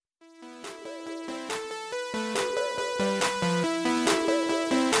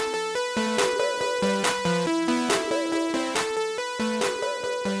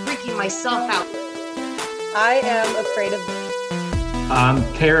myself out. I am afraid of...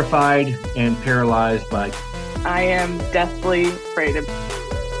 I'm terrified and paralyzed by... I am deathly afraid of...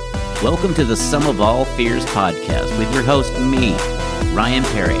 Welcome to the Sum of All Fears podcast with your host, me, Ryan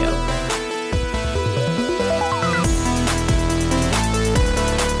Perio.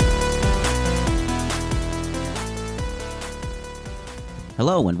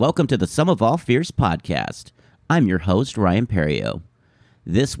 Hello and welcome to the Sum of All Fears podcast. I'm your host, Ryan Perio.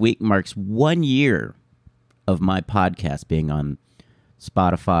 This week marks 1 year of my podcast being on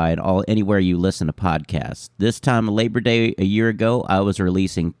Spotify and anywhere you listen to podcasts. This time, Labor Day a year ago, I was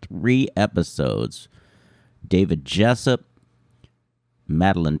releasing 3 episodes. David Jessup,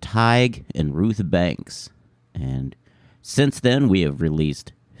 Madeline Teig, and Ruth Banks. And since then, we have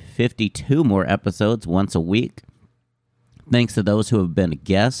released 52 more episodes once a week. Thanks to those who have been a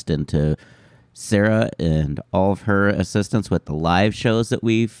guest and to Sarah and all of her assistants with the live shows that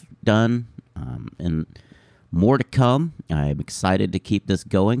we've done. And more to come. I'm excited to keep this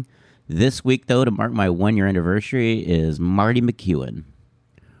going. This week, though, to mark my 1-year anniversary is Marti MacEwan.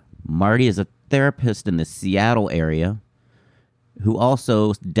 Marti is a therapist in the Seattle area who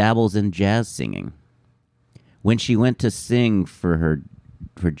also dabbles in jazz singing. When she went to sing for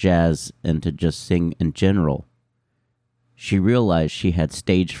jazz and to just sing in general, she realized she had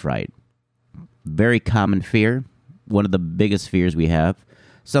stage fright. Very common fear, one of the biggest fears we have.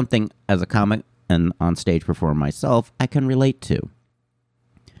 Something as a comic and on-stage performer myself, I can relate to.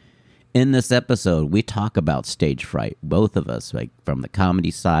 In this episode, we talk about stage fright, both of us, like from the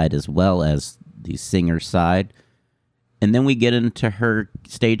comedy side as well as the singer side. And then we get into her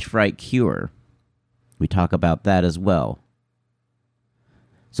stage fright cure. We talk about that as well.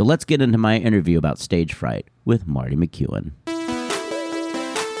 So let's get into my interview about stage fright with Marti MacEwan.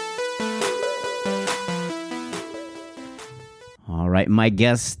 All right, my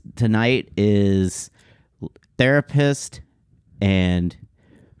guest tonight is therapist and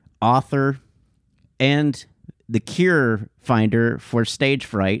author and the cure finder for stage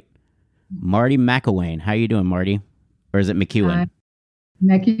fright, Marti MacEwan. How you doing, Marti? Or is it MacEwan?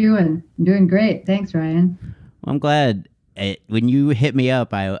 MacEwan. I'm doing great. Thanks, Ryan. Well, I'm glad. When you hit me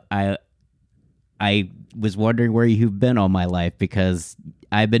up, I was wondering where you've been all my life, because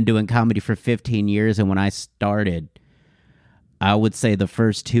I've been doing comedy for 15 years, and when I started, I would say the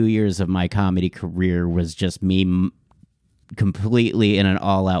first 2 years of my comedy career was just me completely in an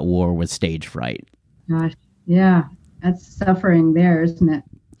all-out war with stage fright. Gosh, yeah, that's suffering there, isn't it?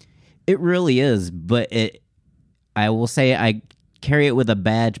 It really is, but I will say I carry it with a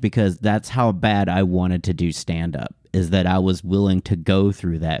badge, because that's how bad I wanted to do stand-up, is that I was willing to go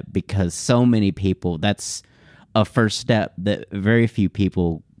through that, because so many people, that's a first step that very few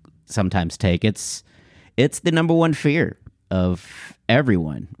people sometimes take. It's the number one fear of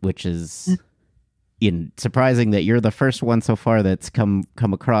everyone, which is surprising that you're the first one so far that's come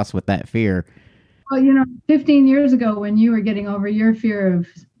across with that fear. Well, 15 years ago, when you were getting over your fear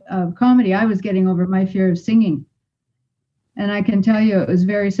of comedy, I was getting over my fear of singing. And I can tell you it was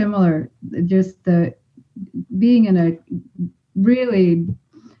very similar. Just the being in a really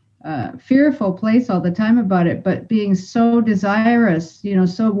fearful place all the time about it, but being so desirous,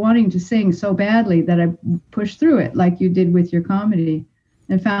 so wanting to sing so badly that I pushed through it, like you did with your comedy,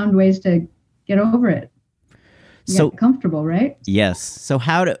 and found ways to get over it. Get comfortable, right? Yes. So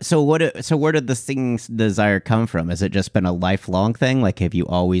where did the singing desire come from? Has it just been a lifelong thing? Like, have you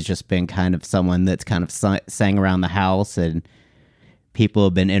always just been kind of someone that's kind of sang around the house and people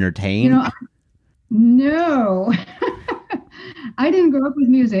have been entertained? No. I didn't grow up with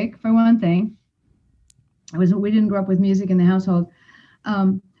music, for one thing. We didn't grow up with music in the household.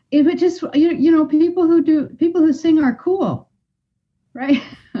 It would just, people who sing are cool, right?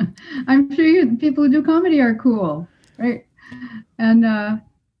 I'm sure people who do comedy are cool, right? And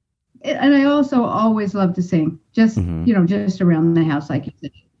I also always love to sing, just just around the house, like you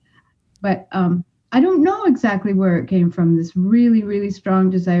said. But I don't know exactly where it came from. This really, really strong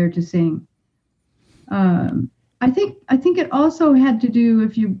desire to sing. I think it also had to do,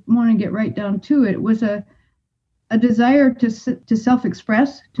 if you want to get right down to it, was a desire to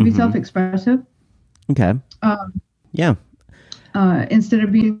self-express, to be self-expressive. Okay. Yeah. Instead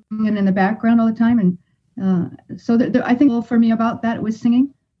of being in the background all the time, and so I think for me about that was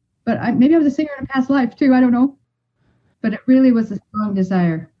singing. But maybe I was a singer in a past life too. I don't know. But it really was a strong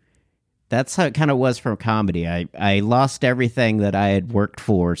desire. That's how it kind of was for comedy. I lost everything that I had worked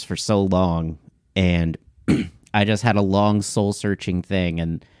for so long, and I just had a long soul-searching thing,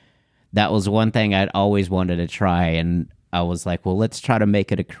 and that was one thing I'd always wanted to try, and I was like, well, let's try to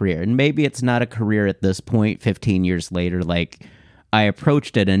make it a career. And maybe it's not a career at this point, 15 years later, like I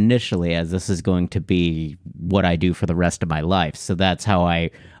approached it initially as this is going to be what I do for the rest of my life. So that's how I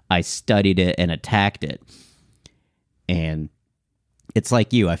studied it and attacked it. And it's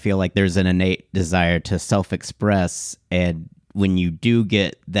like you. I feel like there's an innate desire to self-express. And when you do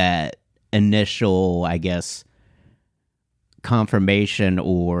get that initial, I guess, confirmation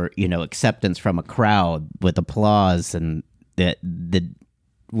or, acceptance from a crowd with applause and the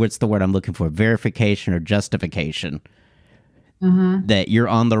what's the word I'm looking for? Verification or justification. That you're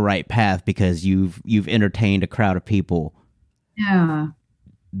on the right path because you've entertained a crowd of people. Yeah.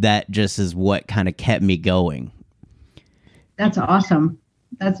 That just is what kind of kept me going. That's awesome.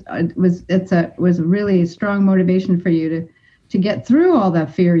 It was a really strong motivation for you to get through all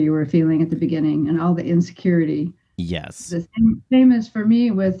that fear you were feeling at the beginning and all the insecurity. Yes. The same as for me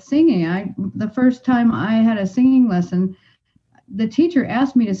with singing. The first time I had a singing lesson, the teacher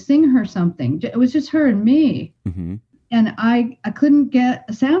asked me to sing her something. It was just her and me. Mm-hmm. And I couldn't get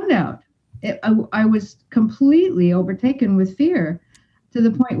a sound out. I was completely overtaken with fear to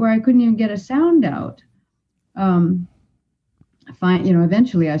the point where I couldn't even get a sound out.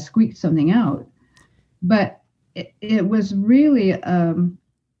 Eventually I squeaked something out. But it was really a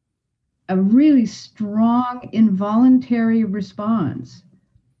really strong involuntary response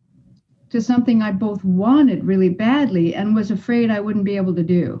to something I both wanted really badly and was afraid I wouldn't be able to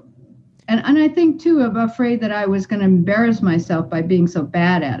do. And I think too, I'm afraid that I was going to embarrass myself by being so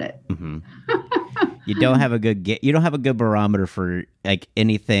bad at it. Mm-hmm. You don't have a good barometer for like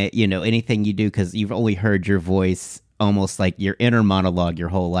anything you do, because you've only heard your voice almost like your inner monologue your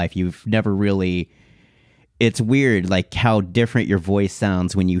whole life. You've never really. It's weird, like how different your voice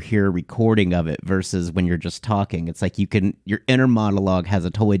sounds when you hear a recording of it versus when you're just talking. It's like your inner monologue has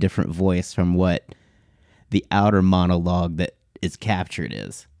a totally different voice from what the outer monologue that is captured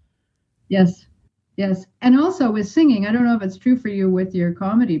is. Yes. And also with singing, I don't know if it's true for you with your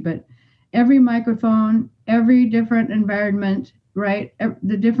comedy, but every microphone, every different environment, right?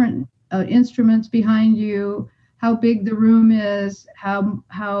 The different instruments behind you, how big the room is, how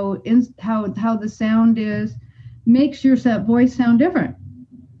the sound is, makes your voice sound different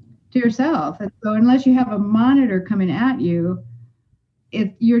to yourself. And so unless you have a monitor coming at you,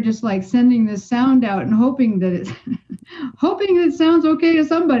 you're just like sending this sound out and hoping that it sounds okay to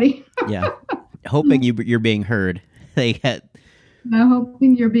somebody. Yeah, hoping you're being heard.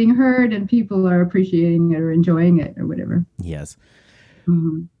 Hoping you're being heard and people are appreciating it or enjoying it or whatever. Yes.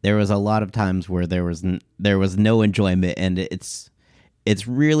 Mm-hmm. There was a lot of times where there was no enjoyment, and it's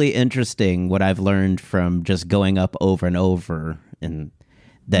really interesting what I've learned from just going up over and over, and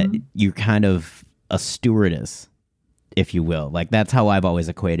that you're kind of a stewardess, if you will. Like that's how I've always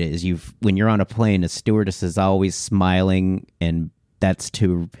equated it, is when you're on a plane, a stewardess is always smiling, and that's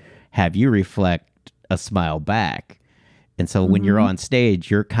to have you reflect a smile back. And so when you're on stage,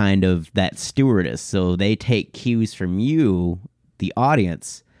 you're kind of that stewardess. So they take cues from you, the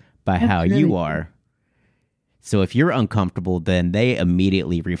audience, by how you are. So if you're uncomfortable, then they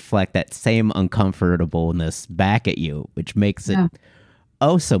immediately reflect that same uncomfortableness back at you, which makes it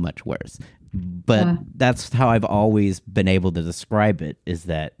so much worse. But that's how I've always been able to describe it, is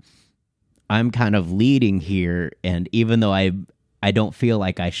that I'm kind of leading here, and even though I don't feel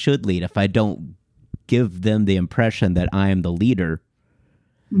like I should lead, if I don't give them the impression that I am the leader,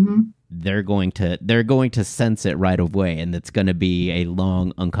 they're going to sense it right away, and it's going to be a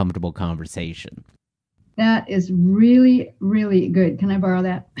long, uncomfortable conversation. That is really, really good. Can I borrow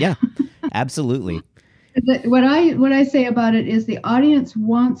that? Yeah, absolutely. What I say about it is the audience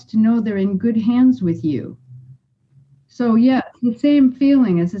wants to know they're in good hands with you. So yeah, it's the same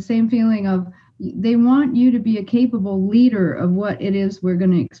feeling. It's the same feeling of they want you to be a capable leader of what it is we're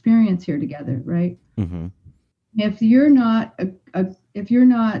going to experience here together, right? Mm-hmm. If you're not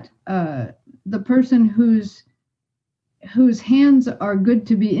the person whose hands are good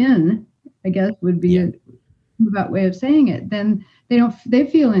to be in, I guess would be a about way of saying it, then they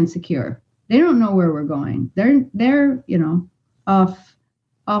feel insecure. They don't know where we're going. They're off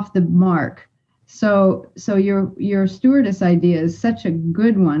the mark. So your stewardess idea is such a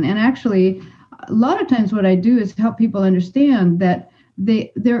good one. And actually, a lot of times what I do is help people understand that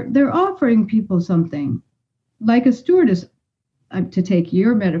they're offering people something, like a stewardess, to take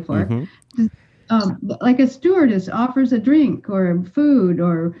your metaphor. Like a stewardess offers a drink or food,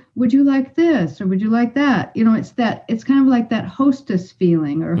 or would you like this or would you like that? It's kind of like that hostess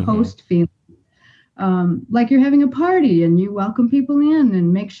feeling or host feeling. Like you're having a party and you welcome people in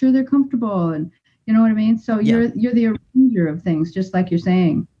and make sure they're comfortable, and you know what I mean? So you're the arranger of things, just like you're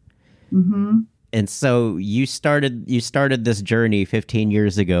saying. Mm-hmm. And so you started this journey 15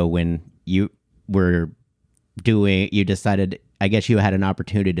 years ago when you decided, I guess you had an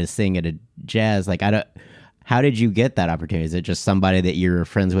opportunity to sing at a jazz. Like, how did you get that opportunity? Is it just somebody that you're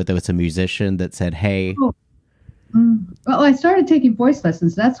friends with that was a musician that said, hey? Well, I started taking voice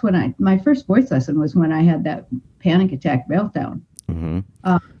lessons. That's when my first voice lesson was when I had that panic attack meltdown. Mm-hmm.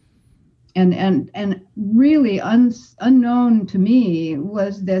 And really unknown to me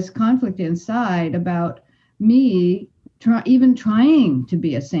was this conflict inside about me even trying to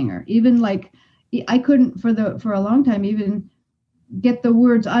be a singer. Even like I couldn't for a long time even get the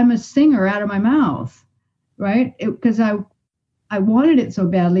words "I'm a singer" out of my mouth, right? Because I wanted it so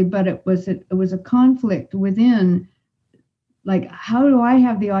badly, but it was a conflict within. Like, how do I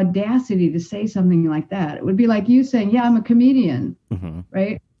have the audacity to say something like that? It would be like you saying, "Yeah, I'm a comedian," mm-hmm.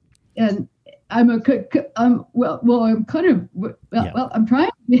 right? And I'm I'm kind of well, I'm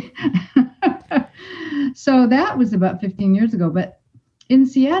trying. So that was about 15 years ago. But in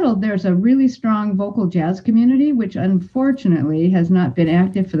Seattle, there's a really strong vocal jazz community, which unfortunately has not been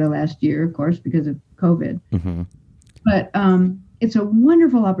active for the last year, of course, because of COVID. Mm-hmm. But it's a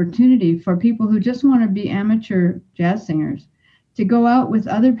wonderful opportunity for people who just want to be amateur jazz singers to go out with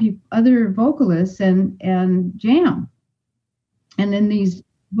other vocalists and jam. And in these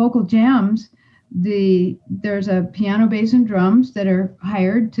vocal jams, there's a piano, bass, and drums that are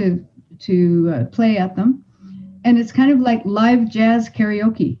hired to play at them, and it's kind of like live jazz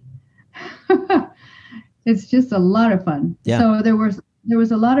karaoke. It's just a lot of fun. Yeah. So there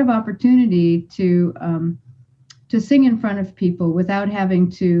was a lot of opportunity to sing in front of people without having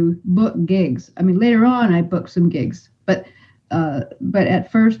to book gigs. I mean, later on I booked some gigs, but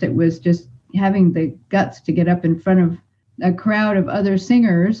at first it was just having the guts to get up in front of a crowd of other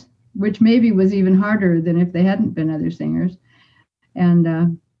singers, which maybe was even harder than if they hadn't been other singers, and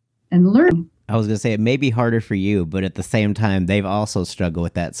learn. I was going to say it may be harder for you, but at the same time, they've also struggled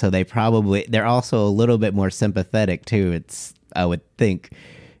with that. So they're also a little bit more sympathetic too. I would think,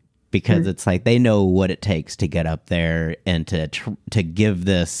 because it's like they know what it takes to get up there and to give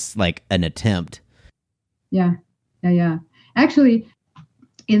this like an attempt. Yeah. Actually,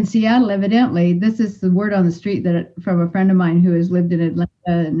 in Seattle, evidently, this is the word on the street from a friend of mine who has lived in Atlanta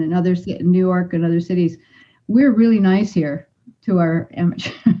and in New York and other cities. We're really nice here to our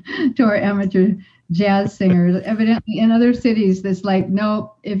amateur jazz singers. Evidently, in other cities, that's like,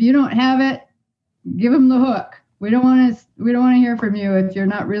 no, if you don't have it, give them the hook. We don't want to hear from you if you're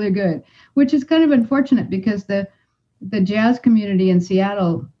not really good, which is kind of unfortunate because the jazz community in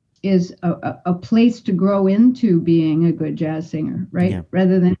Seattle is a place to grow into being a good jazz singer, right? Yeah.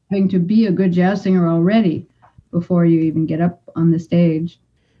 Rather than having to be a good jazz singer already before you even get up on the stage.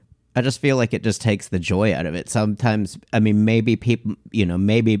 I just feel like it just takes the joy out of it. Sometimes, I mean, maybe people,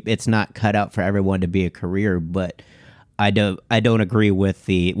 maybe it's not cut out for everyone to be a career, but I don't agree with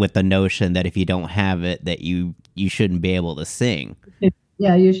the notion that if you don't have it, that you shouldn't be able to sing.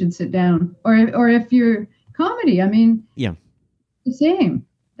 Yeah, you should sit down. Or if you're comedy, I mean, yeah, the same.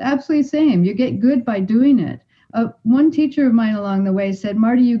 Absolutely same. You get good by doing it. One teacher of mine along the way said,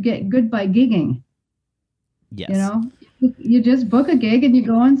 Marty, you get good by gigging. Yes. You just book a gig and you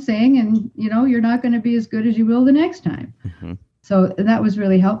go and sing, and you're not going to be as good as you will the next time. Mm-hmm. So that was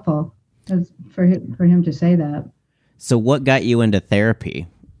really helpful for him to say that. So what got you into therapy?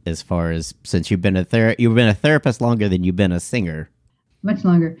 As far as, since you've been a therapist longer than you've been a singer. Much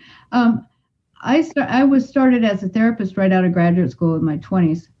longer. I was started as a therapist right out of graduate school in my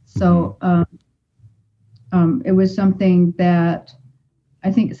 20s. So it was something that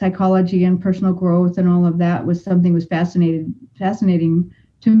I think psychology and personal growth and all of that was fascinating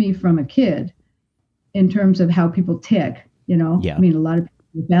to me from a kid in terms of how people tick, Yeah. I mean, a lot of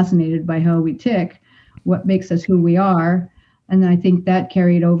people are fascinated by how we tick, what makes us who we are. And I think that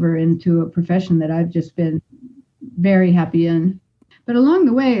carried over into a profession that I've just been very happy in. But along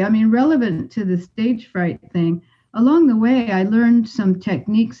the way, I mean, relevant to the stage fright thing, along the way, I learned some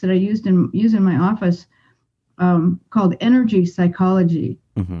techniques that I use in my office called energy psychology.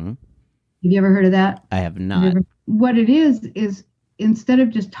 Mm-hmm. Have you ever heard of that? I have not. What it is instead of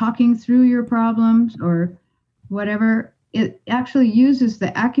just talking through your problems or whatever, it actually uses the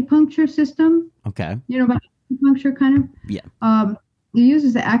acupuncture system. Okay. About acupuncture kind of? Yeah. It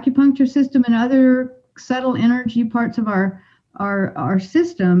uses the acupuncture system and other subtle energy parts of our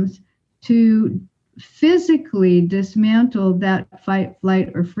systems to physically dismantle that fight,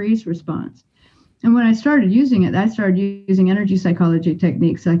 flight, or freeze response. And when I started using it, I started using energy psychology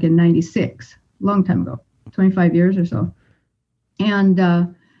techniques like in 96, a long time ago, 25 years or so. And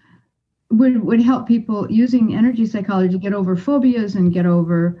would help people using energy psychology get over phobias and get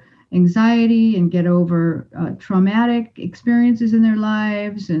over anxiety and get over traumatic experiences in their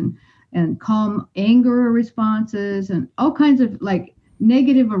lives and and calm anger responses and all kinds of like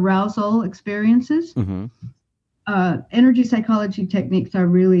negative arousal experiences. Mm-hmm. Energy psychology techniques are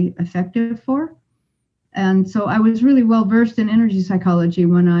really effective for. And so I was really well versed in energy psychology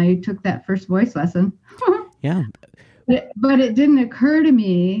when I took that first voice lesson. Yeah. But it didn't occur to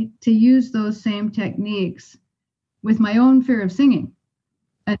me to use those same techniques with my own fear of singing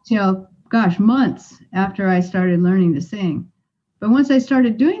until, gosh, months after I started learning to sing. But once I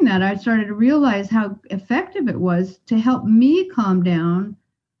started doing that, I started to realize how effective it was to help me calm down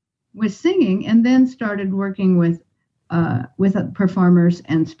with singing, and then started working with performers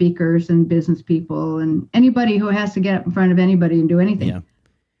and speakers and business people and anybody who has to get up in front of anybody and do anything. Yeah.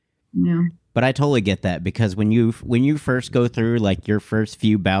 Yeah. But I totally get that, because when you first go through like your first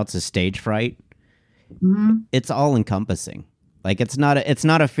few bouts of stage fright, Mm-hmm. it's all encompassing. Like it's not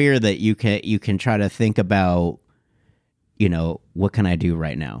a fear that you can try to think about, what can I do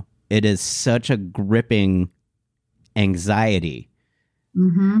right now? It is such a gripping anxiety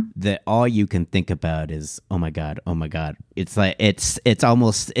Mm-hmm. that all you can think about is, oh my God. It's like it's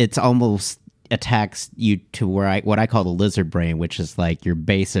almost attacks you to what I call the lizard brain, which is like your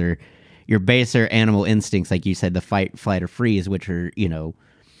baser animal instincts, like you said, the fight, flight, or freeze, which are,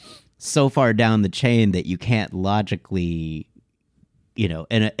 so far down the chain that you can't logically,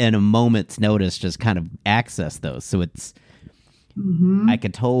 in a moment's notice, just kind of access those. So it's, Mm-hmm. I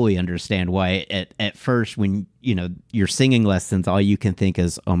could totally understand why at first when, you're singing lessons, all you can think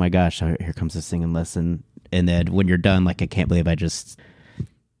is, oh my gosh, here comes a singing lesson. And then when you're done, like, I can't believe I did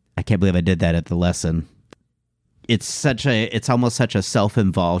that at the lesson. It's almost such a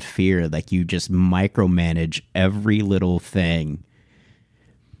self-involved fear. Like you just micromanage every little thing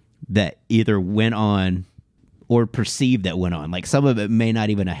that either went on or perceived that went on. Like some of it may not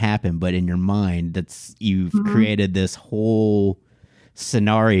even have happened, but in your mind, you've Mm-hmm. created this whole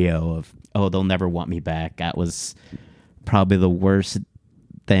scenario of, oh, they'll never want me back. That was probably the worst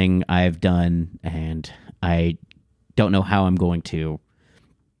thing I've done, and I don't know how I'm going to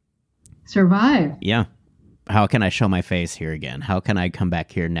survive. Yeah. How can I show my face here again? How can I come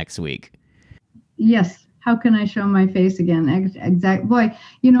back here next week? Yes. How can I show my face again? Exact. Boy,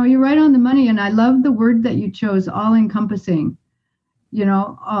 you're right on the money. And I love the word that you chose, all encompassing,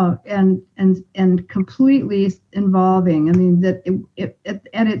 and completely involving. I mean, that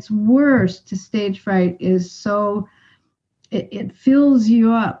at its worst, to stage fright is so, it fills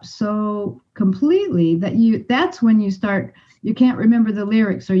you up so completely that's when you can't remember the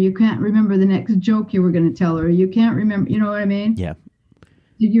lyrics, or you can't remember the next joke you were going to tell, or you can't remember, you know what I mean? Yeah.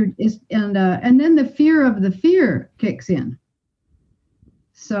 And then the fear of the fear kicks in.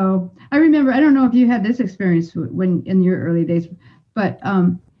 So I remember, I don't know if you had this experience when in your early days, but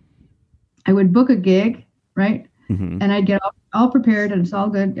I would book a gig, right? Mm-hmm. And I'd get all prepared, and it's all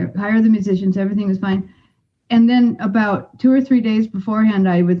good. Hire the musicians, everything was fine. And then about 2 or 3 days beforehand,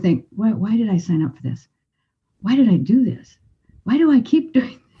 I would think, why did I sign up for this? Why did I do this? Why do I keep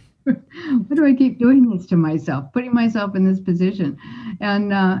doing this to myself, putting myself in this position?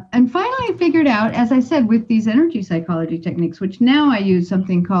 And finally I figured out, as I said, with these energy psychology techniques, which now I use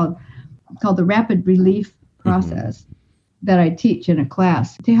something called the rapid relief process, mm-hmm. that I teach in a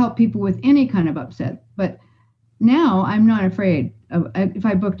class to help people with any kind of upset. But now I'm not afraid. If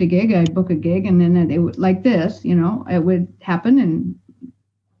I booked a gig, I'd book a gig, and then it would, like this, it would happen and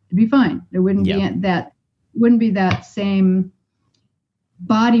it'd be fine. There wouldn't be that same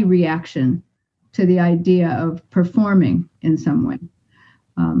body reaction to the idea of performing in some way.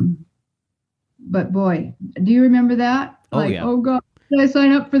 But boy, do you remember that? Oh God, did I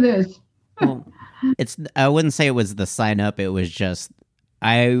sign up for this? Well, I wouldn't say it was the sign up. It was just,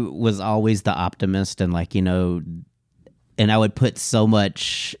 I was always the optimist, and and I would put so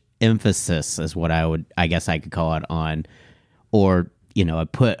much emphasis, is what I guess I could call it, on, or, I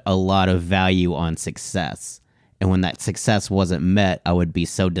put a lot of value on success. And when that success wasn't met, I would be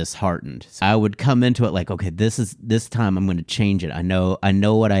so disheartened. So I would come into it like, okay, this time I'm going to change it. I know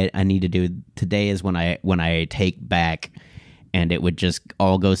what I need to do. Today is when I take back, and it would just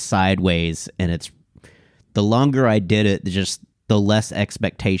all go sideways. And it's, the longer I did it, just the less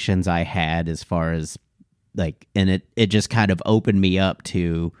expectations I had, as far as and it just kind of opened me up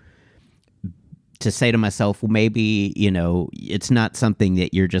to say to myself, well, maybe, it's not something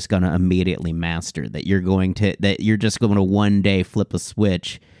that you're just going to immediately master, that you're just going to one day flip a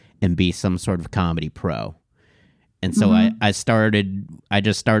switch and be some sort of comedy pro. And so mm-hmm. I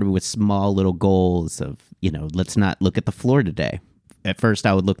just started with small little goals of, let's not look at the floor today. At first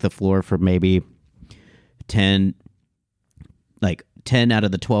I would look at the floor for maybe 10 out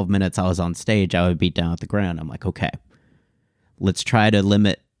of the 12 minutes I was on stage, I would be down at the ground. I'm like, okay, let's try to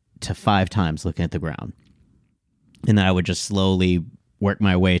limit to 5 times looking at the ground. And then I would just slowly work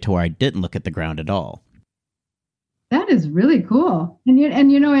my way to where I didn't look at the ground at all. That is really cool. And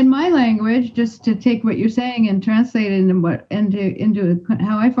in my language, just to take what you're saying and translate it into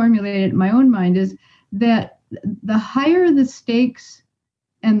how I formulate it in my own mind, is that the higher the stakes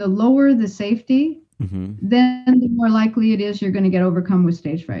and the lower the safety, then the more likely it is you're going to get overcome with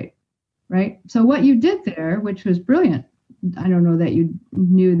stage fright, right? So what you did there, which was brilliant, I don't know that you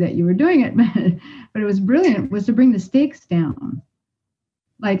knew that you were doing it, but it was brilliant, was to bring the stakes down.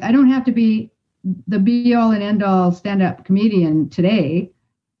 Like, I don't have to be the be all and end all stand-up comedian today.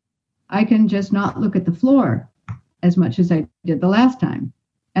 I can just not look at the floor as much as I did the last time.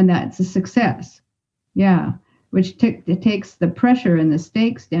 And that's a success. Yeah. Which it takes the pressure and the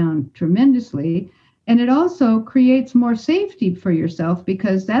stakes down tremendously. And it also creates more safety for yourself,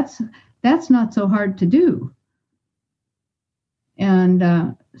 because that's not so hard to do.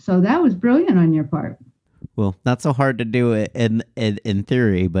 And so that was brilliant on your part. Well, not so hard to do it in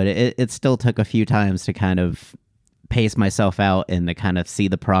theory, but it still took a few times to kind of pace myself out and to kind of see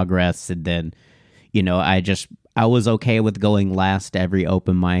the progress. And then, I was okay with going last every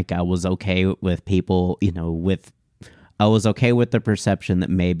open mic. I was okay with people, I was okay with the perception that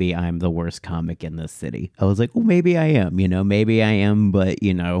maybe I'm the worst comic in this city. I was like, well, maybe I am, but,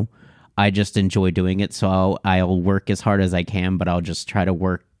 I just enjoy doing it. So I'll work as hard as I can, but I'll just try to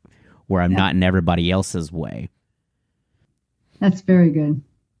work where I'm not in everybody else's way. That's very good.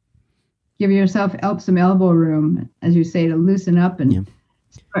 Give yourself some elbow room, as you say, to loosen up and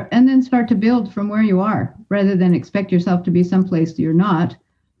then start to build from where you are, rather than expect yourself to be someplace you're not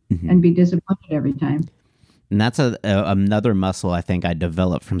and be disappointed every time. And that's another muscle I think I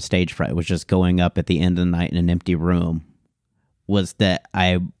developed from stage fright, was just going up at the end of the night in an empty room, was that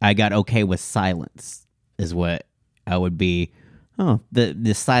I got okay with silence, is what I would be. Oh,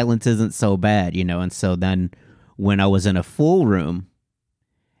 the silence isn't so bad, and so then when I was in a full room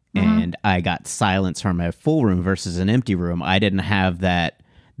and I got silence from a full room versus an empty room, I didn't have that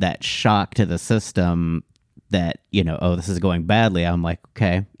shock to the system that, this is going badly. I'm like,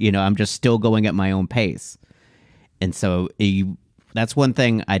 okay, I'm just still going at my own pace. And so that's one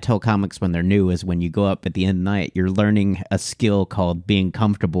thing I tell comics when they're new, is when you go up at the end of the night, you're learning a skill called being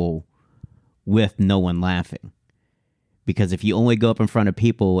comfortable with no one laughing. Because if you only go up in front of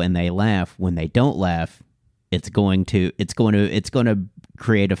people and they laugh, when they don't laugh, it's going to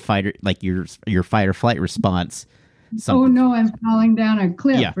create a fight, like your fight or flight response. Oh no, I'm falling down a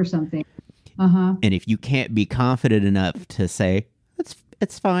cliff or something. And if you can't be confident enough to say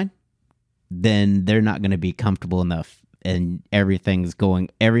it's fine, then they're not going to be comfortable enough, and everything's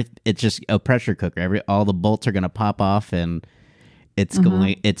it's just a pressure cooker. All the bolts are going to pop off, and it's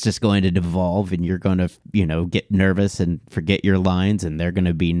just going to devolve, and you're going to, get nervous and forget your lines, and they're going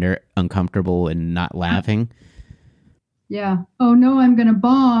to be uncomfortable and not laughing. Yeah. Oh no, I'm going to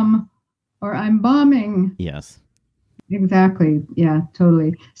bomb, or I'm bombing. Yes. Exactly. Yeah,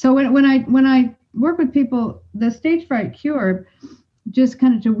 totally. So when I work with people, the stage fright cure, just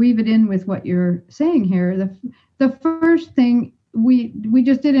kind of to weave it in with what you're saying here, the first thing we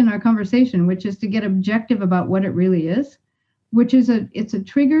just did in our conversation, which is to get objective about what it really is, which is it's a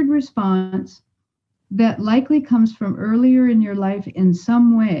triggered response that likely comes from earlier in your life in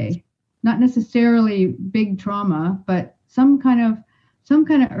some way, not necessarily big trauma, but some kind of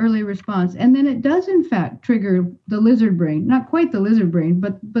early response. And then it does in fact trigger the lizard brain, not quite the lizard brain,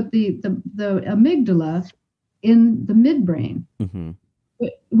 but the amygdala in the midbrain,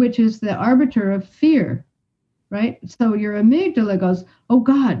 which is the arbiter of fear, right? So your amygdala goes, oh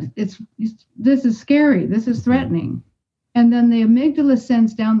God, this is scary, this is threatening. And then the amygdala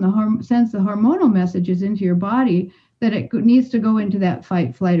sends the hormonal messages into your body that it needs to go into that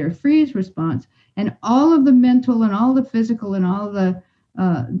fight, flight, or freeze response. And all of the mental and all the physical and all the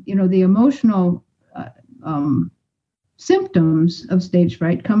the emotional symptoms of stage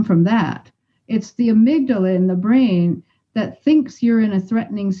fright come from that. It's the amygdala in the brain that thinks you're in a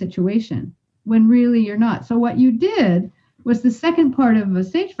threatening situation when really you're not. So what you did was the second part of a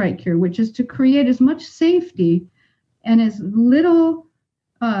stage fright cure, which is to create as much safety and as little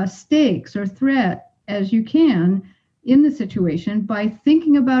stakes or threat as you can in the situation by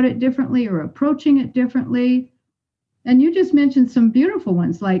thinking about it differently or approaching it differently. And you just mentioned some beautiful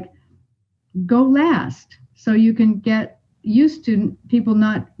ones, like go last, so you can get used to people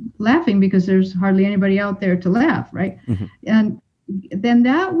not laughing because there's hardly anybody out there to laugh, right? Mm-hmm. And then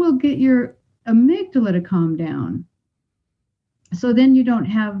that will get your amygdala to calm down. So then you don't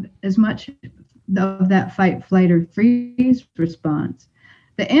have as much of that fight, flight, or freeze response.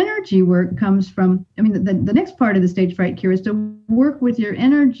 The energy work comes from, I mean, the next part of the stage fright cure is to work with your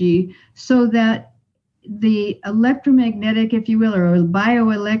energy so that the electromagnetic, if you will, or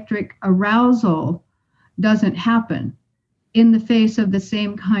bioelectric arousal doesn't happen in the face of the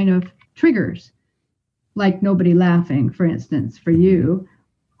same kind of triggers, like nobody laughing, for instance, for you,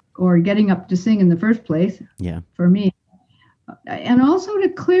 or getting up to sing in the first place, for me. And also to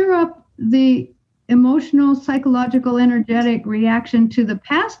clear up the emotional, psychological, energetic reaction to the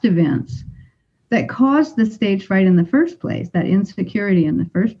past events that caused the stage fright in the first place, that insecurity in the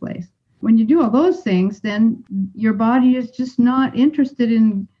first place. When you do all those things, then your body is just not interested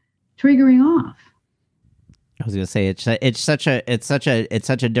in triggering off. I was gonna say it's such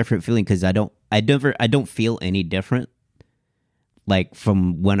a different feeling because I don't feel any different. Like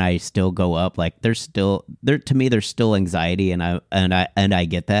from when I still go up, like there's still anxiety, and I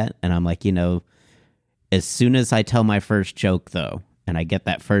get that, and I'm like, as soon as I tell my first joke though, and I get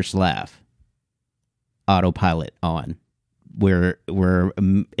that first laugh, autopilot on, where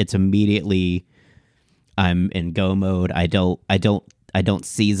it's immediately I'm in go mode. I don't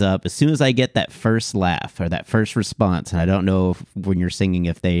seize up as soon as I get that first laugh or that first response, and I don't know if, when you're singing,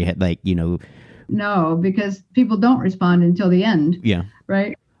 if they had No, because people don't respond until the end. Yeah.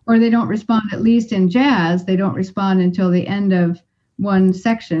 Right? Or they don't respond, at least in jazz, they don't respond until the end of one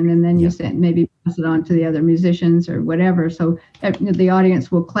section, and then you maybe pass it on to the other musicians or whatever. So the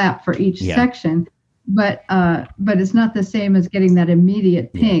audience will clap for each section, but it's not the same as getting that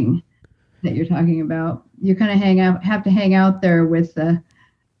immediate ping that you're talking about. You kind of have to hang out there with the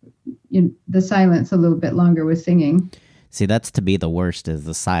silence a little bit longer with singing. See, that's to be the worst, is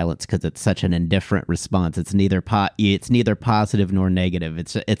the silence, because it's such an indifferent response. It's neither positive nor negative.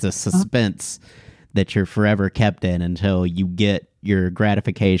 It's a suspense that you're forever kept in until you get your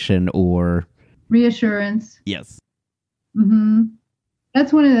gratification or reassurance. Yes. Mm-hmm.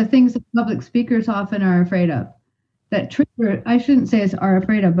 That's one of the things that public speakers often are afraid of. That trigger, I shouldn't say are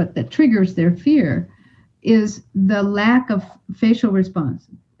afraid of, but that triggers their fear is the lack of facial response.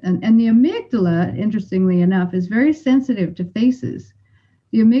 And the amygdala, interestingly enough, is very sensitive to faces.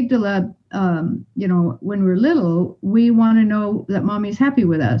 The amygdala, when we're little, we want to know that mommy's happy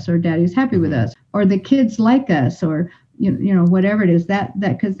with us, or daddy's happy with us, or the kids like us, or whatever it is. That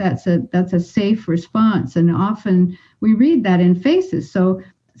because that's a safe response, and often we read that in faces. So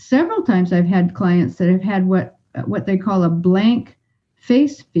several times I've had clients that have had what they call a blank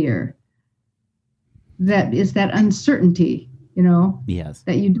face fear. That is that uncertainty. Yes.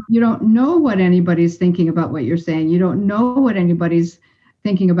 That you don't know what anybody's thinking about what you're saying. You don't know what anybody's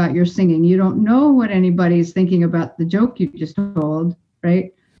thinking about your singing. You don't know what anybody's thinking about the joke you just told,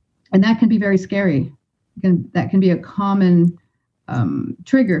 right? And that can be very scary. That can be a common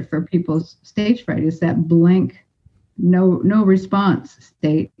trigger for people's stage fright, is that blank, no response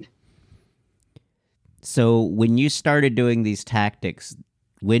state. So when you started doing these tactics,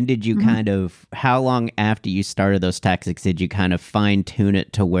 when did you how long after you started those tactics did you kind of fine tune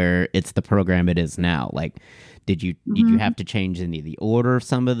it to where it's the program it is now? Like, did you have to change any of the order of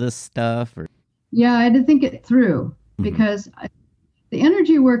some of this stuff? Or? Yeah, I had to think it through, because the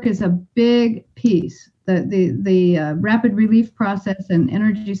energy work is a big piece. The rapid relief process and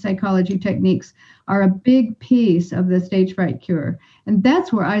energy psychology techniques are a big piece of the stage fright cure. And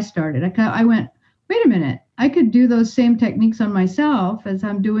that's where I started. I went, wait a minute, I could do those same techniques on myself as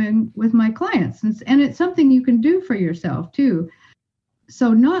I'm doing with my clients. And it's something you can do for yourself too.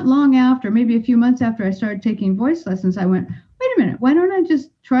 So not long after, maybe a few months after I started taking voice lessons, I went, wait a minute, why don't I just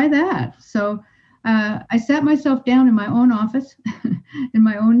try that? So I sat myself down in my own office, in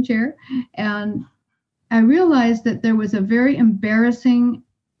my own chair, and I realized that there was a very embarrassing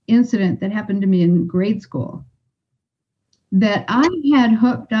incident that happened to me in grade school, that I had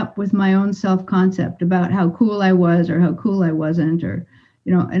hooked up with my own self-concept about how cool I was or how cool I wasn't, or,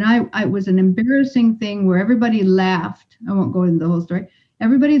 and I was an embarrassing thing where everybody laughed. I won't go into the whole story.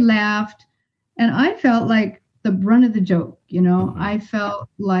 Everybody laughed, and I felt like the brunt of the joke, I felt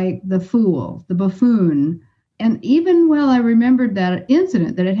like the fool, the buffoon. And even while I remembered that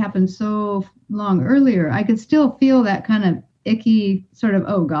incident that had happened so long earlier, I could still feel that kind of icky sort of,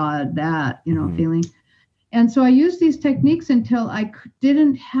 oh God, that, feeling. And so I used these techniques until I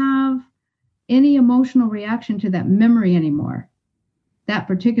didn't have any emotional reaction to that memory anymore, that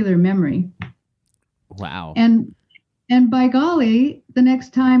particular memory. Wow. And by golly, the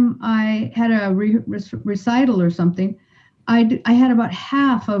next time I had a recital or something, I had about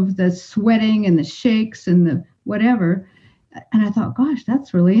half of the sweating and the shakes and the whatever. And I thought, gosh,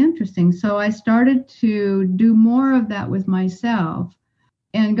 that's really interesting. So I started to do more of that with myself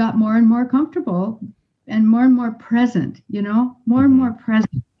and got more and more comfortable and more present, more and more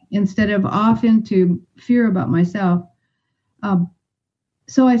present instead of off into fear about myself.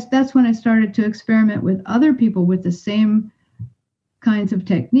 That's when I started to experiment with other people with the same kinds of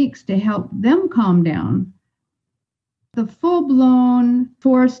techniques to help them calm down. The full-blown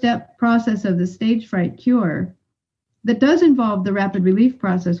 4-step process of the stage fright cure that does involve the rapid relief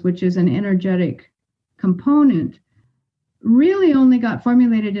process, which is an energetic component, really only got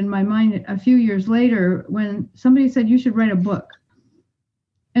formulated in my mind a few years later when somebody said you should write a book.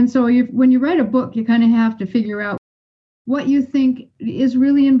 And so when you write a book, you kind of have to figure out what you think is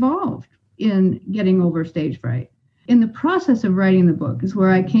really involved in getting over stage fright. In the process of writing the book is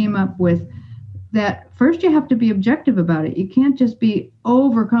where I came up with that first you have to be objective about it. You can't just be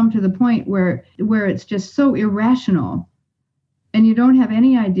overcome to the point where it's just so irrational and you don't have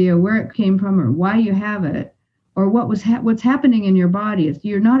any idea where it came from or why you have it or what's happening in your body.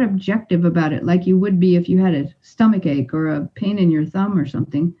 You're not objective about it like you would be if you had a stomach ache or a pain in your thumb or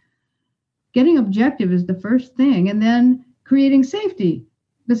something. Getting objective is the first thing, and then creating safety.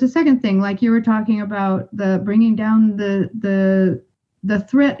 There's the second thing, like you were talking about, the bringing down the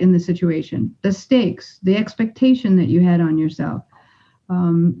threat in the situation, the stakes, the expectation that you had on yourself,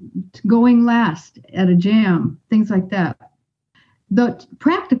 going last at a jam, things like that. The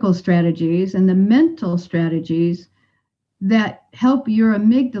practical strategies and the mental strategies that help your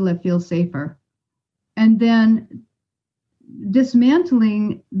amygdala feel safer. And then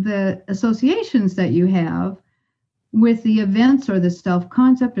dismantling the associations that you have with the events or the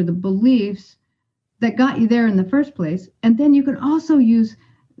self-concept or the beliefs that got you there in the first place. And then you can also use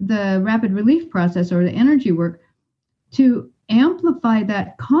the rapid relief process or the energy work to amplify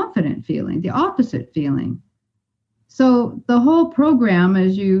that confident feeling, the opposite feeling. So the whole program,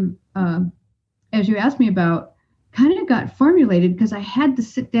 as you asked me about, kind of got formulated because I had to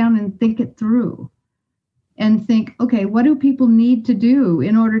sit down and think it through and think, okay, what do people need to do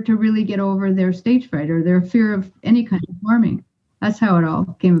in order to really get over their stage fright or their fear of any kind of harming? That's how it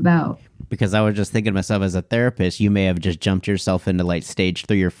all came about. Because I was just thinking to myself, as a therapist, you may have just jumped yourself into like stage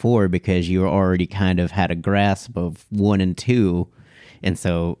 3 or 4 because you already kind of had a grasp of 1 and 2. And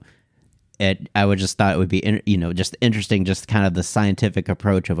so I would just thought it would be, just interesting, just kind of the scientific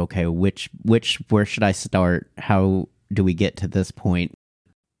approach of, okay, where should I start? How do we get to this point?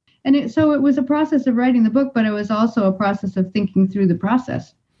 And so it was a process of writing the book, but it was also a process of thinking through the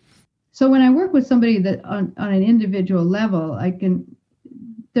process. So when I work with somebody that on an individual level,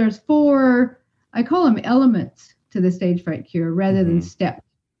 there's 4, I call them elements to the stage fright cure rather than steps,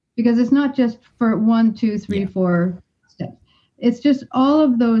 because it's not just for 1, 2, 3, 4 steps. It's just all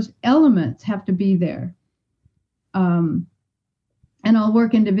of those elements have to be there. And I'll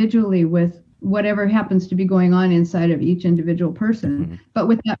work individually with whatever happens to be going on inside of each individual person, but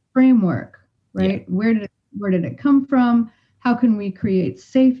with that framework, right? Yeah. Where did it come from? How can we create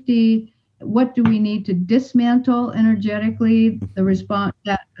safety? What do we need to dismantle energetically? The response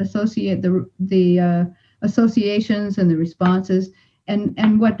that associate the associations and the responses,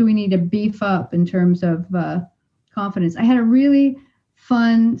 and what do we need to beef up in terms of confidence? I had a really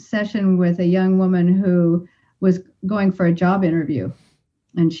fun session with a young woman who was going for a job interview.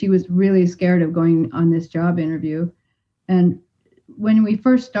 And she was really scared of going on this job interview. And when we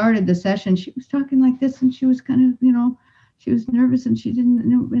first started the session, she was talking like this, and she was kind of, she was nervous, and she didn't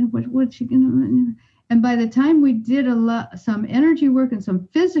know what she gonna. And by the time we did some energy work and some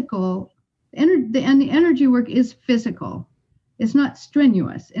physical, and the energy work is physical. It's not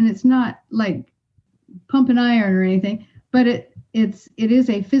strenuous, and it's not like pumping iron or anything, but it is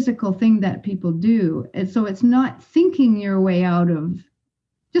a physical thing that people do. And so it's not thinking your way out of.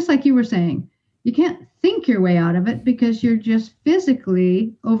 Just like you were saying, you can't think your way out of it because you're just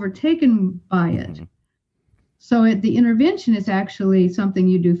physically overtaken by it. So the intervention is actually something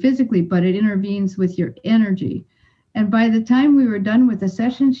you do physically, but it intervenes with your energy. And by the time we were done with the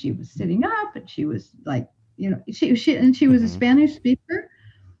session, she was sitting up, and she was like, she was a Spanish speaker.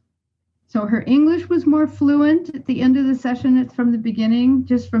 So her English was more fluent at the end of the session. It's from the beginning,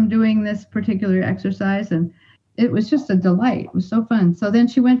 just from doing this particular exercise. And it was just a delight. It was so fun. So then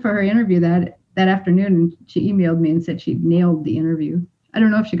she went for her interview that afternoon, and she emailed me and said she nailed the interview. I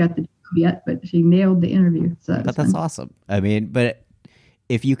don't know if she got the job yet, but she nailed the interview. So that's awesome. I mean, but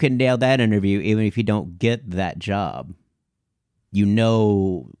if you can nail that interview, even if you don't get that job,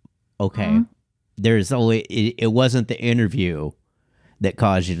 okay, there's only, it wasn't the interview that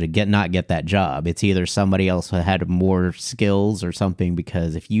caused you to not get that job. It's either somebody else who had more skills or something,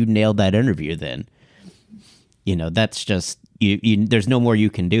 because if you nailed that interview, then that's just there's no more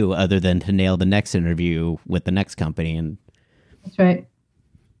you can do other than to nail the next interview with the next company. And that's right.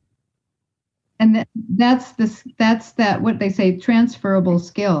 And that's that what they say transferable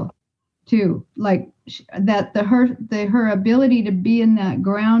skill too. Like that her ability to be in that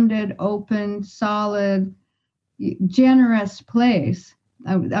grounded, open, solid, generous place.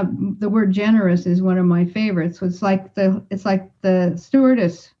 The word generous is one of my favorites. It's like the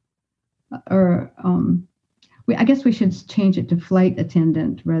stewardess, or I guess we should change it to flight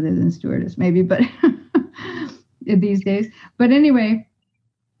attendant rather than stewardess, maybe, but these days. But anyway,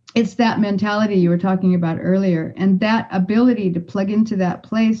 it's that mentality you were talking about earlier, and that ability to plug into that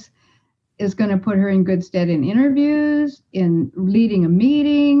place is going to put her in good stead in interviews, in leading a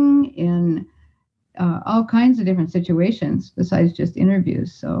meeting, in all kinds of different situations besides just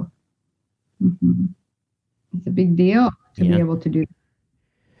interviews. So it's a big deal to be able to do.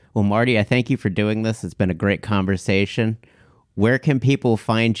 Well, Marti, I thank you for doing this. It's been a great conversation. Where can people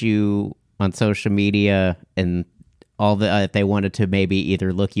find you on social media and all the if they wanted to maybe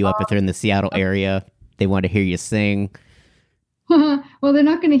either look you up if they're in the Seattle area, they want to hear you sing? Well, they're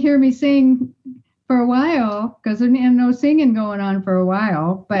not going to hear me sing for a while because there's no singing going on for a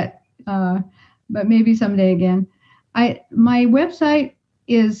while, but maybe someday again. My website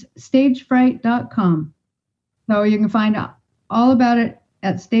is stagefright.com. So you can find out all about it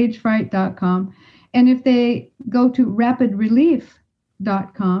at stagefright.com. And if they go to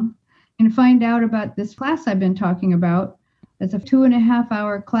rapidrelief.com and find out about this class I've been talking about, it's a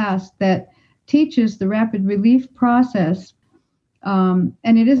 2.5-hour class that teaches the rapid relief process. And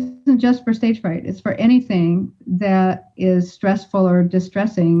it isn't just for stage fright. It's for anything that is stressful or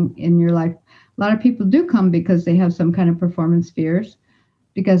distressing in your life. A lot of people do come because they have some kind of performance fears,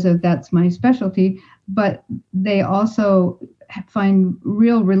 because that's my specialty, but they also find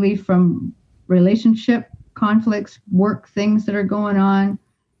real relief from relationship conflicts, work things that are going on,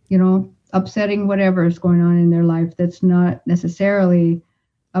 upsetting whatever is going on in their life that's not necessarily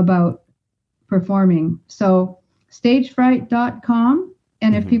about performing. So stagefright.com.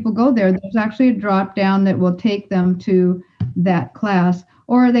 And if people go there, there's actually a drop down that will take them to that class,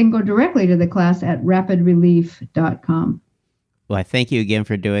 or they can go directly to the class at rapidrelief.com. Well, I thank you again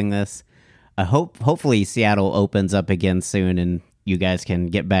for doing this. I hopefully Seattle opens up again soon and you guys can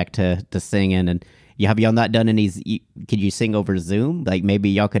get back to singing. And have y'all not done any, could you sing over Zoom? Like maybe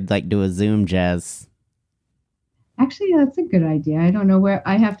y'all could do a Zoom jazz. Actually, that's a good idea. I don't know where.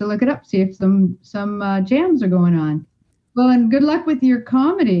 I have to look it up, see if some jams are going on. Well, and good luck with your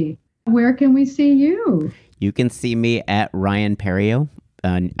comedy. Where can we see you? You can see me at Ryan Perio.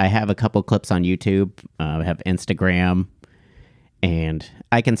 I have a couple clips on YouTube. I have Instagram, and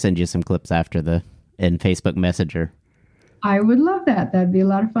I can send you some clips after in Facebook Messenger. I would love that. That'd be a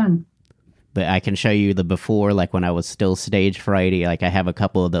lot of fun. But I can show you the before, like when I was still stage frighty. Like I have a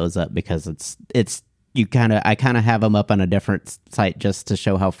couple of those up because I kind of have them up on a different site just to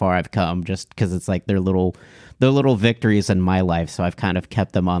show how far I've come, just because it's like they're little victories in my life. So I've kind of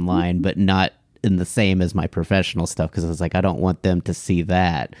kept them online, but not in the same as my professional stuff, because it's like I don't want them to see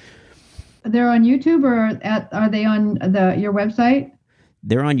that. They're on YouTube, or are they on your website?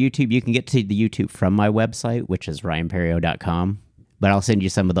 They're on YouTube. You can get to the YouTube from my website, which is ryanperio.com. But I'll send you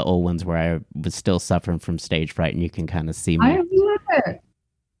some of the old ones where I was still suffering from stage fright, and you can kind of see me. I love it.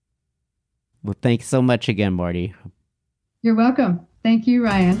 Well, thanks so much again, Marti. You're welcome. Thank you,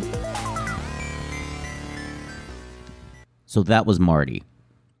 Ryan. So that was Marti.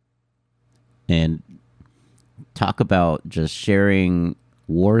 And talk about just sharing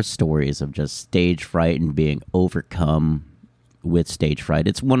war stories of just stage fright and being overcome with stage fright.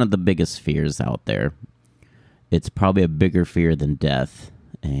 It's one of the biggest fears out there. It's probably a bigger fear than death,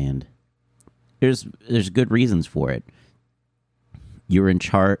 and there's good reasons for it. You're in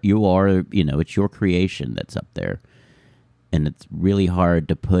charge. You are, it's your creation that's up there, and it's really hard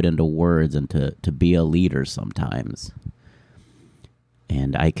to put into words and to be a leader sometimes.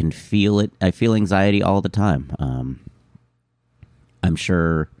 And I can feel it. I feel anxiety all the time. I'm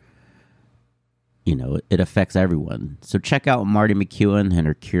sure, it affects everyone. So check out Marti MacEwan and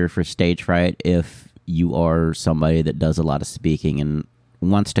her cure for stage fright if you are somebody that does a lot of speaking and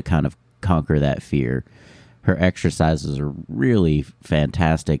wants to kind of conquer that fear. Her exercises are really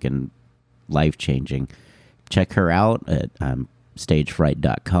fantastic and life-changing. Check her out at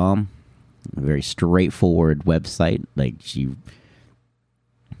stagefright.com. A very straightforward website. Like, she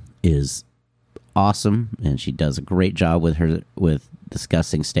is awesome, and she does a great job with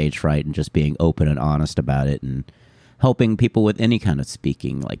discussing stage fright and just being open and honest about it, and helping people with any kind of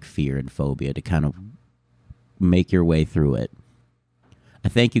speaking, like fear and phobia, to kind of make your way through it. I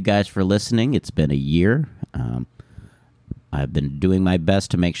thank you guys for listening. It's been a year. I've been doing my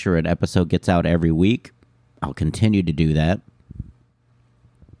best to make sure an episode gets out every week. I'll continue to do that.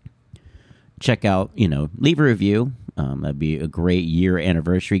 check out, leave a review. That'd be a great year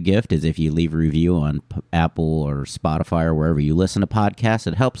anniversary gift, is if you leave a review on Apple or Spotify or wherever you listen to podcasts.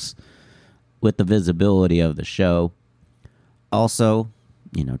 It helps with the visibility of the show. Also,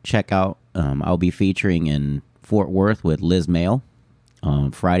 check out, I'll be featuring in Fort Worth with Liz Mail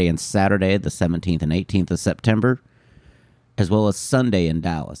on Friday and Saturday, the 17th and 18th of September, as well as Sunday in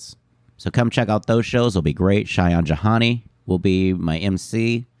Dallas. So come check out those shows. They'll be great. Cheyenne Jahani will be my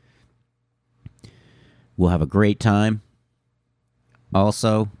MC. We'll have a great time.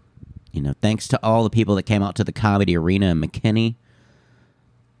 Also, thanks to all the people that came out to the Comedy Arena in McKinney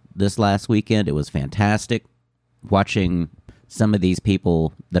this last weekend. It was fantastic. Watching some of these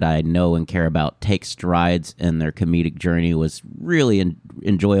people that I know and care about take strides in their comedic journey was really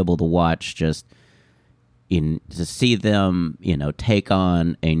enjoyable to watch. Just to see them, take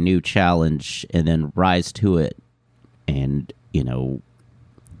on a new challenge and then rise to it and,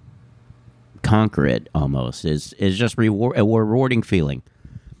 conquer it almost is just a rewarding feeling.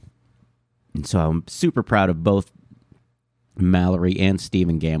 And so I'm super proud of both Mallory and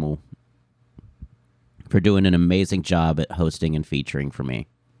Stephen Gamble for doing an amazing job at hosting and featuring for me.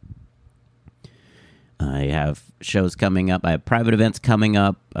 I have shows coming up. I have private events coming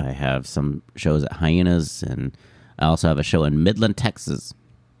up. I have some shows at Hyenas, and I also have a show in Midland, Texas,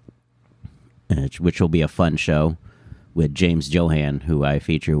 which will be a fun show with James Johan, who I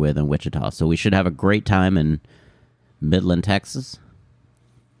feature with in Wichita. So we should have a great time in Midland, Texas.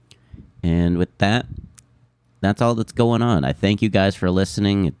 And with that, that's all that's going on. I thank you guys for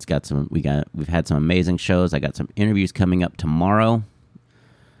listening. We've had some amazing shows. I got some interviews coming up tomorrow.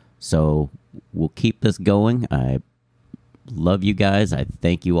 So we'll keep this going. I love you guys. I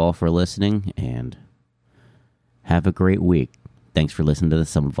thank you all for listening, and have a great week. Thanks for listening to the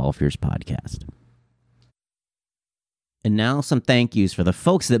Some of All Fears podcast. And now some thank yous for the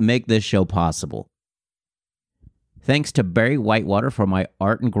folks that make this show possible. Thanks to Barry Whitewater for my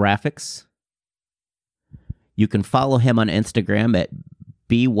art and graphics. You can follow him on Instagram at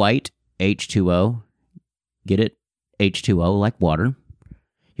bwhiteh2o. Get it? H2O like water.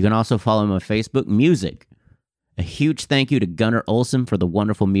 You can also follow him on Facebook Music. A huge thank you to Gunnar Olsen for the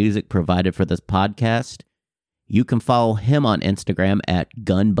wonderful music provided for this podcast. You can follow him on Instagram at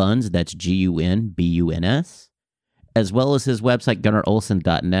gunbuns, that's GUNBUNS, as well as his website,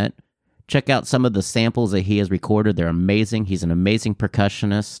 GunnarOlsen.net. Check out some of the samples that he has recorded. They're amazing. He's an amazing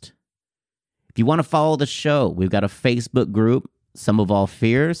percussionist. If you want to follow the show, we've got a Facebook group, Some of All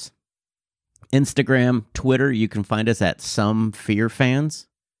Fears. Instagram, Twitter, you can find us at Some Fear Fans.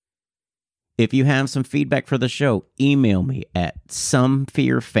 If you have some feedback for the show, email me at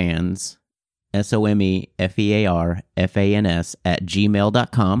somefearfans, SOMEFEARFANS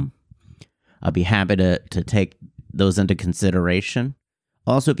 @gmail.com. I'll be happy to take those into consideration.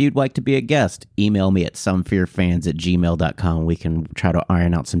 Also, if you'd like to be a guest, email me at somefearfans @gmail.com. We can try to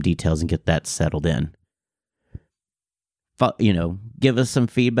iron out some details and get that settled in. Give us some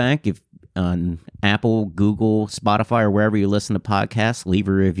feedback. If on Apple, Google, Spotify, or wherever you listen to podcasts, leave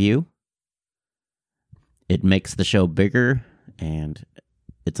a review. It makes the show bigger, and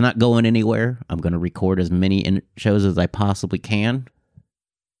it's not going anywhere. I'm going to record as many shows as I possibly can.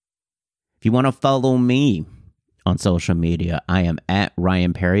 If you want to follow me on social media, I am at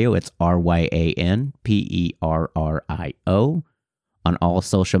Ryan Perio. It's RyanPerrio on all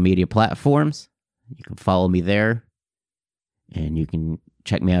social media platforms. You can follow me there, and you can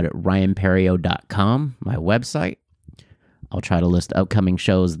check me out at ryanperio.com, my website. I'll try to list upcoming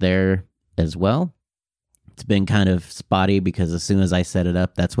shows there as well. It's been kind of spotty because as soon as I set it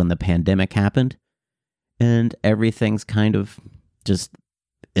up, that's when the pandemic happened, and everything's kind of just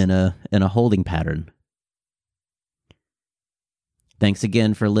in a holding pattern. Thanks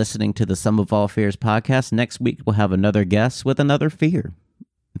again for listening to the Some of All Fears podcast. Next week, we'll have another guest with another fear.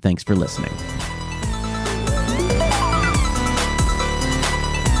 Thanks for listening.